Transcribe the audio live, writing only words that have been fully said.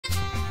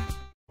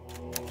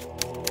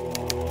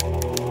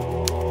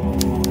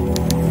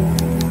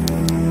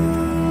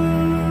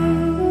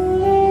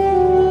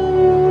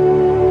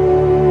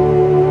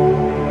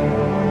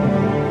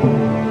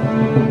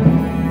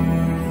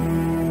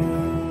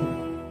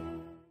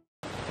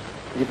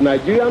If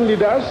Nigerian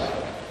leaders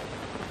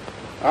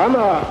and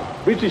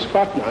our British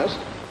partners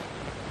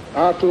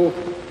are to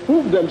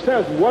prove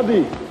themselves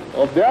worthy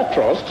of their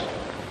trust,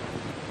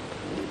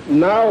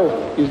 now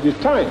is the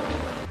time.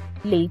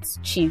 Late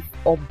Chief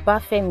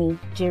Obafemi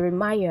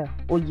Jeremiah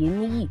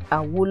Oyeniyi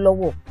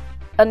Awolowo,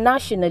 a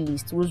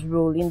nationalist whose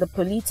role in the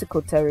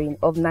political terrain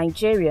of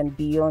Nigeria and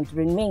beyond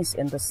remains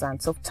in the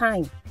sands of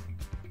time.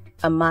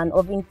 A man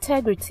of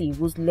integrity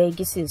whose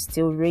legacy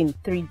still reigns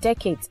 3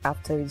 decades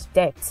after his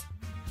death.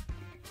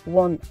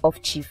 One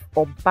of Chief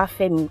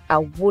Obafemi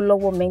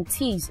Awolowo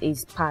mentees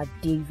is Pa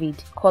David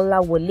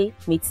Kolawole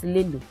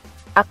Metilelu,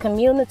 a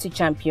community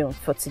champion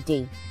for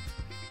today.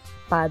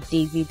 Pa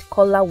David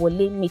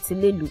Kolawole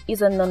Metilelu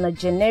is a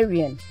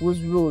nonagenarian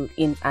whose role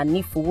in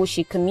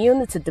ANIFOWOSE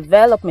Community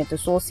Development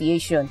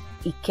Association,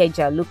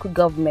 IKEJA local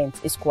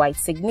government is quite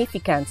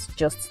significant,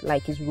 just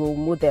like his role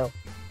model.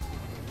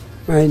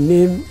 My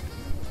name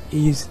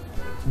is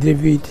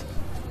David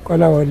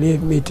Kolawole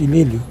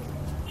Metilelu.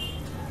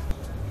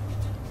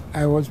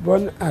 I was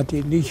born at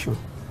Elisha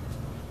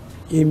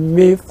in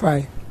May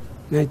 5,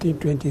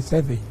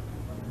 1927,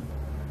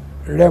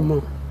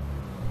 Remo,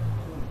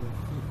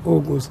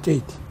 Ogun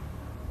State.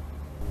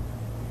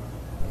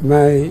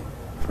 My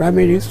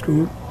primary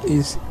school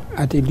is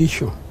at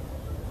Elisha.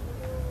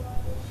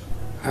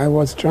 I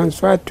was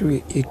transferred to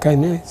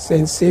IKEJA,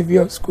 St.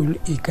 Saviour School,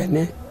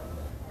 IKEJA.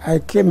 I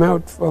came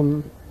out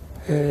from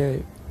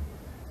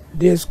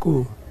day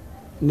school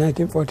in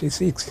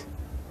 1946.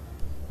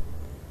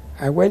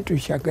 I went to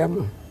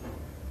CHAIRAMAN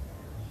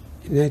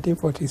in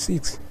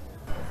 1946.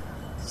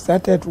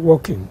 Started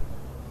working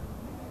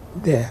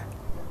there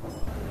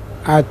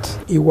at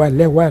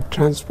Iwalewa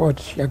Transport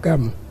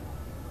CHAIRAMAN.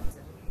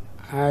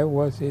 I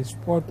was a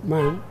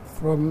sportsman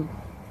from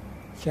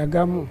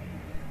CHAIRAMAN,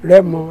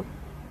 Remo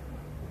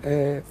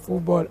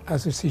Football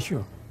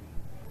Association.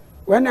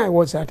 When I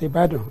was at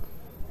Ibadan,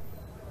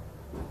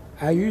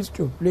 I used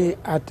to play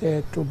at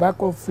a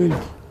tobacco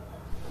field,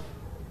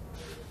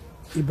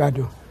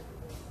 Ibadan.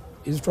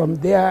 It's from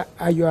there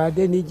Ayo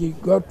Adeniji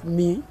got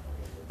me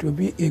to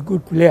be a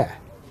good player.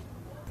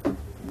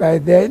 By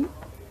then,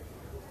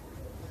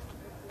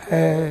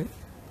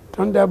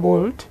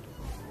 Thunderbolt,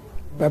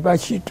 Baba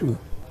Shitu,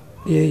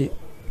 they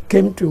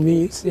came to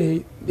me,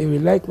 say they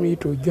would like me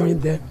to join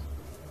them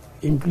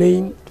in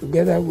playing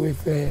together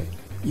with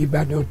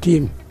Ibadan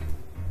team.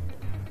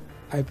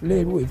 I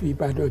played with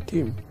Ibadan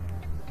team.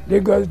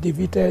 Lagos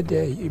defeated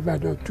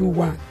Ibadan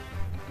 2-1.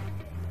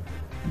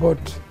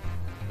 But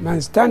my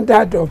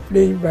standard of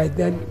playing by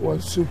then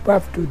was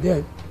superb to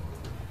them.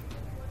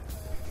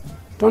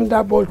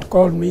 Thunderbolt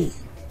called me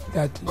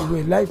that they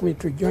would like me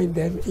to join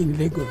them in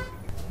Lagos.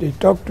 They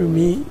talked to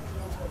me.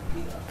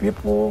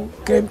 People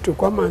came to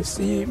come and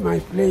see my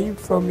playing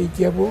from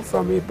Ijebu,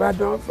 from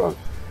Ibadan,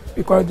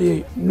 because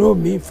they know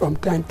me from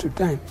time to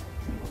time.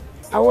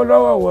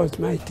 Awolowo was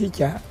my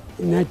teacher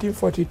in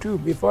 1942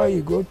 before he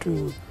go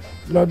to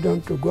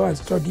London to go and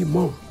study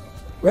more.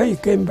 When he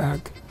came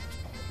back,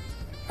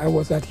 I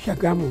was at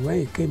CHAIRAMAN when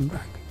he came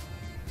back.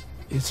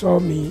 He saw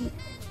me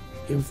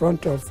in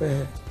front of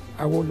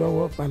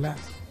Awolowo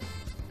Palace.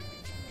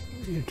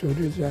 He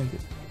introduced me.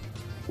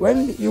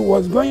 When he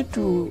was going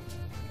to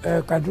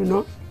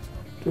Kaduna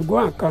to go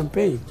and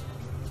campaign,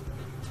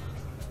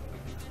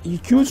 he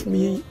chose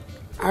me.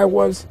 I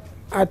was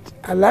at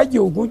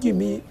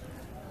L.G.A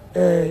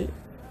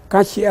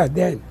cashier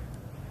then.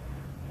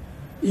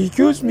 He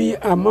chose me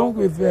among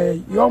with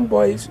young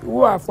boys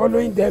who are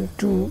following them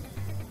to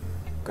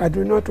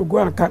Kaduna to go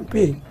and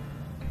campaign.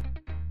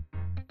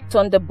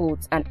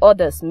 Thunderbolts and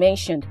others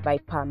mentioned by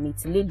Pa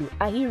Metilelu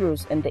are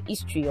heroes in the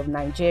history of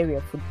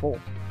Nigeria football.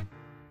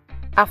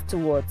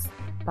 Afterwards,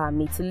 Pa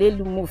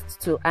Metilelu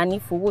moved to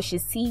ANIFOWOSE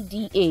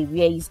CDA,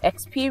 where his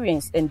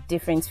experience in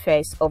different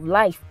spheres of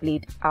life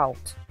played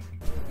out.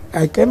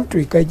 I came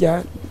to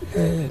IKEJA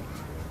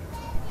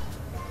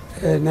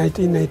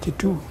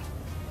 1992.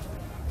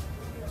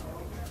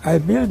 I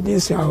built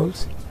this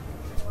house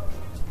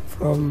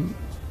from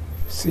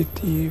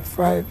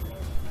 65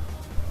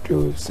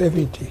 to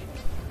 70.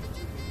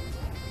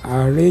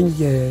 I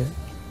arranged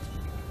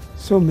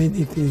so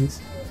many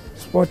things,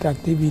 sport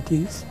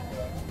activities,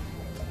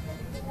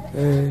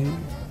 the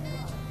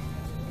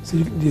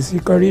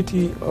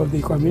security of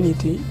the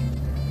community,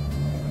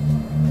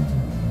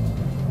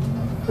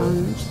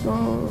 and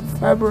so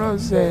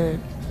fabulous,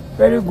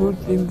 very good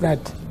thing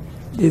that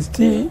they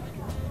still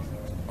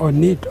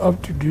on it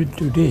up to do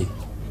today.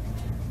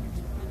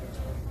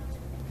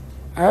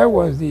 I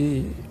was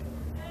the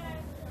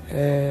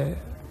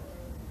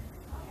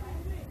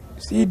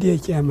CDA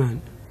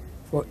chairman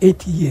for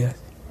 8 years.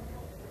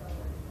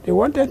 They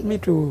wanted me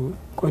to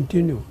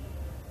continue.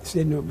 I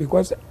said no,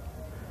 because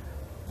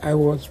I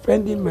was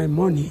spending my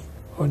money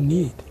on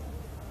it,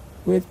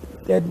 which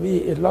led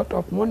me a lot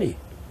of money.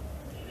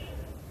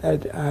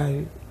 That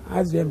I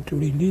asked them to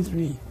release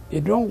me.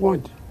 They don't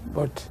want,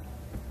 but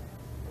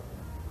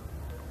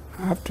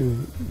I have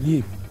to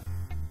leave.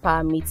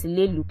 Pa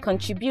Metilelu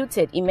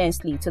contributed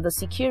immensely to the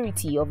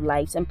security of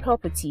lives and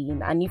property in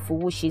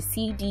ANIFOWOSE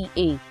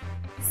CDA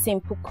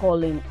Simple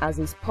calling, as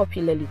is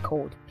popularly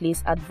called,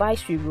 plays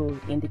advisory role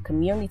in the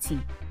community.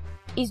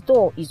 His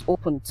door is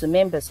open to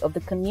members of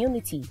the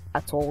community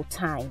at all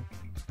time.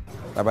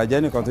 Bàbá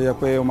jẹ́ nìkan tó yẹ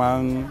pé ó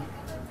máa ń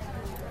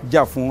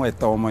jà fún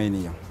ẹ̀tọ́ ọmọ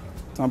ènìyàn.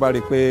 Tí wọ́n bá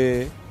rí pé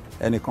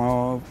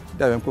ẹnìkan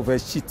dàbí pé ó fẹ́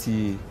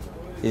ṣìtì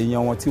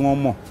èèyàn wọn tí wọ́n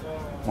mọ̀,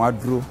 wọ́n á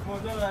dúró.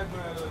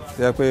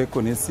 Tó yẹ pé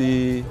kò ní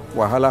sí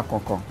wàhálà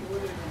kankan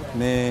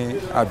ní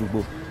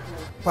àdúgbò.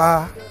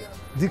 Pa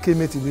L.G.A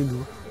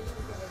Metilelu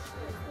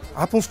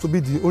happens to be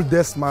the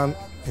oldest man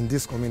in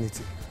this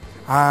community,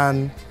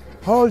 and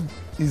all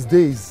his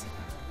days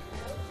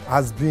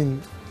has been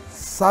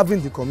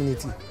serving the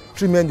community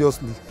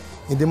tremendously.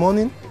 In the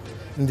morning,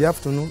 in the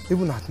afternoon,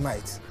 even at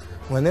night.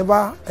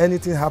 Whenever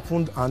anything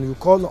happened and you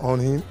call on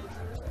him,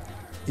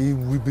 he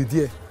will be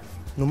there,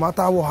 no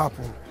matter what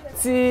happened.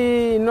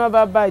 Tí iná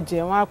bá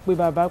bàjẹ́, wọ́n á pe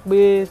bàbá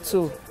pé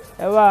tó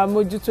ẹ wá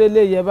mójútó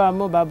eléyìí, ẹ bá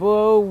mọ bàbá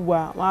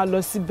wà, wọ́n á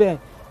lọ síbẹ̀.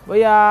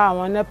 Bóyá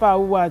àwọn NEPA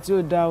wà tí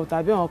ó dá o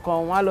tàbí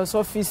nǹkan, wọ́n á lọ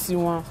sọ́fíìsì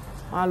wọn,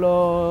 wọ́n á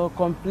lọ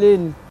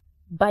complain.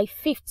 By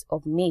 5th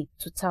of May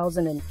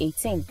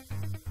 2018,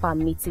 Pa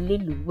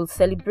Metilelu will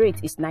celebrate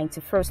his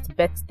 91st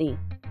birthday.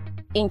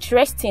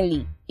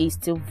 Interestingly, he's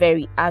still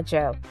very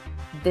agile.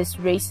 This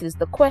raises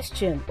the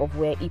question of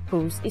where he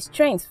proves his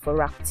strength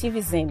for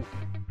activism.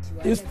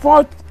 The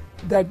sport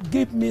that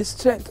gives me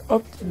strength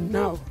up to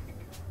now.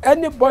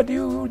 Anybody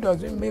who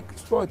doesn't make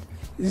sport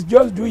is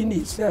just doing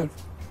itself,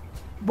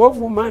 both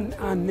woman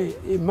and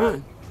a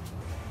man,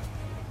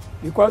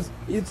 because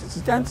it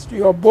stands to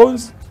your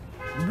bones,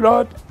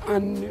 blood,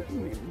 and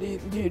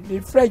the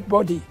fresh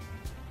body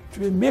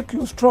to make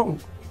you strong.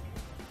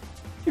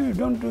 If you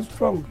don't do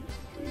strong,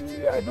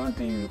 I don't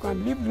think you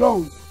can live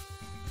long.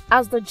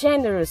 As the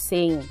general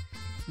saying,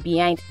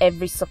 behind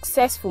every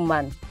successful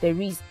man, there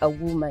is a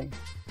woman.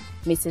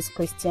 Mrs.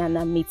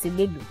 Christiana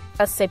Metilelu,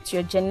 a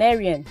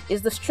septuagenarian,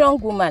 is the strong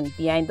woman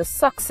behind the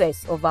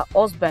success of her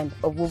husband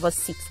of over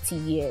 60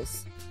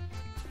 years.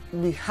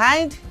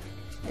 Behind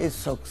a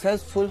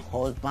successful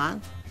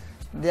husband,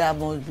 there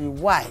must be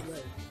wife.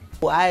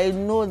 I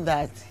know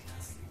that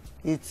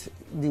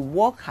the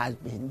work has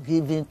been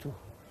given to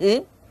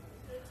him,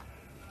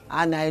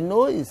 and I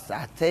know he's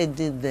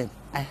attending them.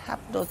 I have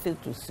nothing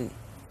to say,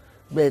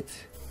 but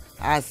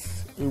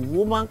as a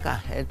woman can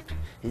help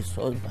his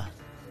husband,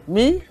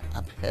 me,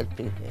 I'm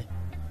helping him.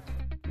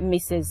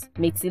 Mrs.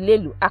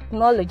 Metilelu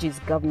acknowledges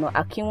Governor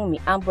Akinwumi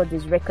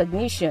Ambode's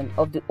recognition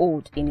of the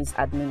old in his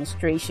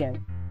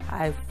administration.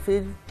 I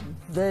feel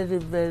very,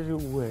 very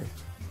well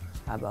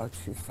about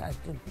his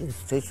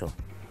administration,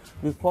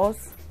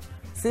 because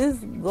since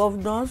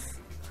governors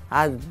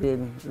has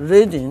been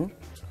reigning,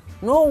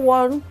 no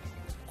one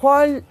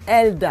called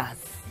elders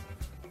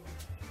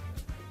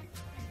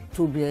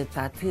to be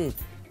entertained.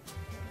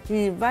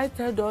 He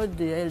invited all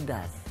the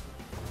elders,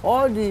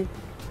 all the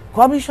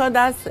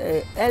commissioners,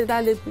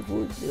 elderly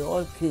people, they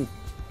all came.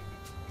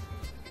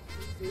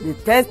 They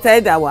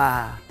tested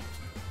our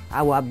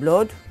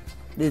blood,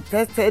 they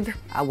tested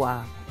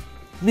our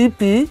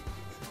BP,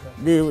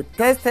 they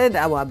tested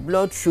our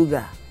blood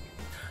sugar.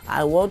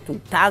 I want to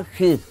thank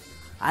him,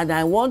 and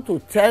I want to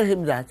tell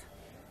him that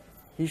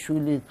he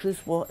should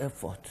increase more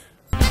effort.